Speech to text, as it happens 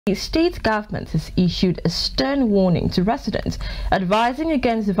The state government has issued a stern warning to residents advising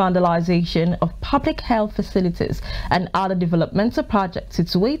against the vandalization of public health facilities and other developmental projects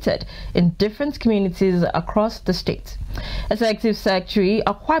situated in different communities across the state. Executive Secretary,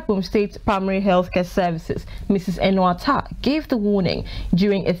 Akwa Ibom State Primary Healthcare Services, Mrs. Eno Attah, gave the warning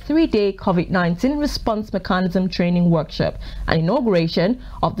during a 3-day COVID-19 response mechanism training workshop and inauguration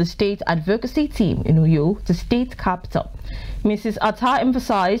of the State Advocacy Team in Uyo, the state capital. Mrs. Attah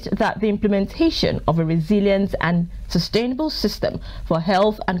emphasized that the implementation of a resilient and sustainable system for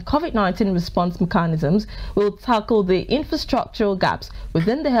health and COVID-19 response mechanisms will tackle the infrastructural gaps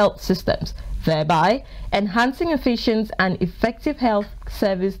within the health systems, thereby enhancing efficient and effective health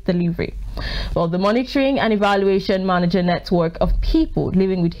service delivery. Well, the Monitoring and Evaluation Manager Network of People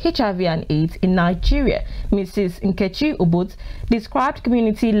Living with HIV and AIDS in Nigeria, Mrs. Nkechi Obot, described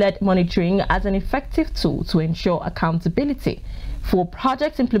community-led monitoring as an effective tool to ensure accountability for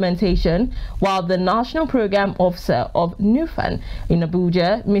project implementation, while the National Program Officer of NUFAN in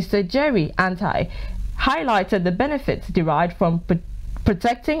Abuja, Mr. Eno Attah, highlighted the benefits derived from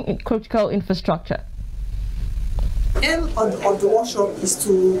protecting critical infrastructure. The aim of the workshop is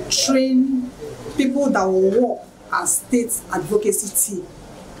to train people that will work as state advocacy team.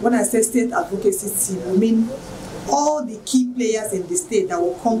 When I say state advocacy team, I mean all the key players in the state that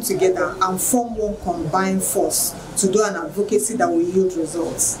will come together and form one combined force to do an advocacy that will yield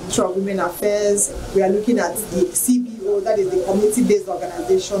results. Through Women Affairs, we are looking at the CBO, that is the community-based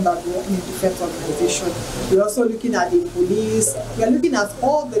organization that we work in defense organization. We're also looking at the police. We are looking at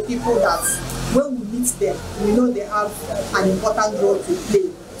all the people that, when we meet them, we know they have an important role to play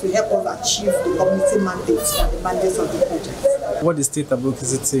to help us achieve the community mandates and the mandates of the project. What the State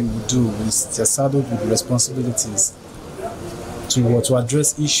Advocacy Team will do is they're saddled with responsibilities to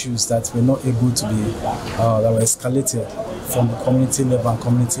address issues that were not able to be, that were escalated from the community level and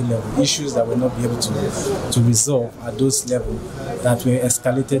community level, issues that were not be able to resolve at those levels that were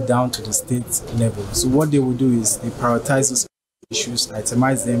escalated down to the state level. So what they will do is they prioritize those issues,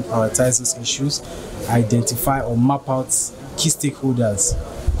 itemize them, prioritize those issues, identify or map out key stakeholders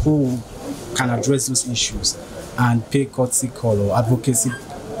who can address those issues and pay courtesy call or advocacy,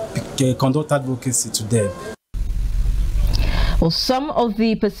 conduct advocacy to them. Well, some of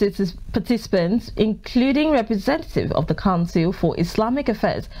the participants, including representative of the Council for Islamic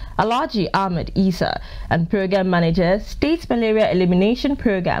Affairs, Alhaji Ahmed Isa, and Program Manager, State Malaria Elimination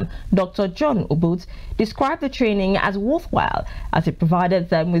Program, Dr. John Obot, described the training as worthwhile as it provided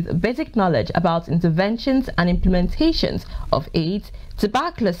them with basic knowledge about interventions and implementations of AIDS,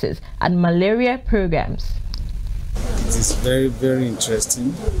 tuberculosis, and malaria programs. It is very, very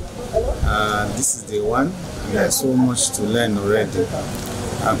interesting. This is the one. There's so much to learn already.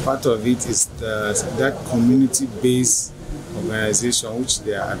 And part of it is that community-based organization which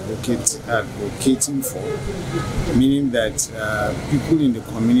they are advocating for, meaning that people in the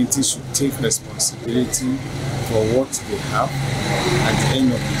community should take responsibility for what they have at the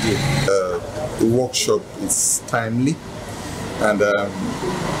end of the day. The workshop is timely, and the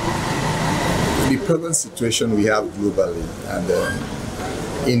present situation we have globally and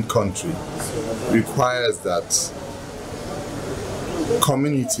in country requires that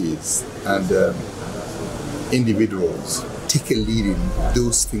communities and individuals take a lead in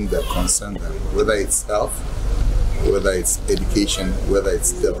those things that concern them, whether it's health, whether it's education, whether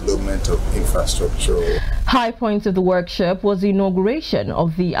it's development of infrastructure. High point of the workshop was the inauguration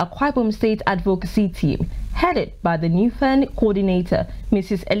of the Akwa Ibom State Advocacy Team, headed by the NUFAN coordinator,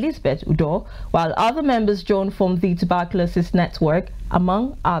 Mrs. Elizabeth Udo, while other members joined from the Tuberculosis Network,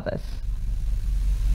 among others.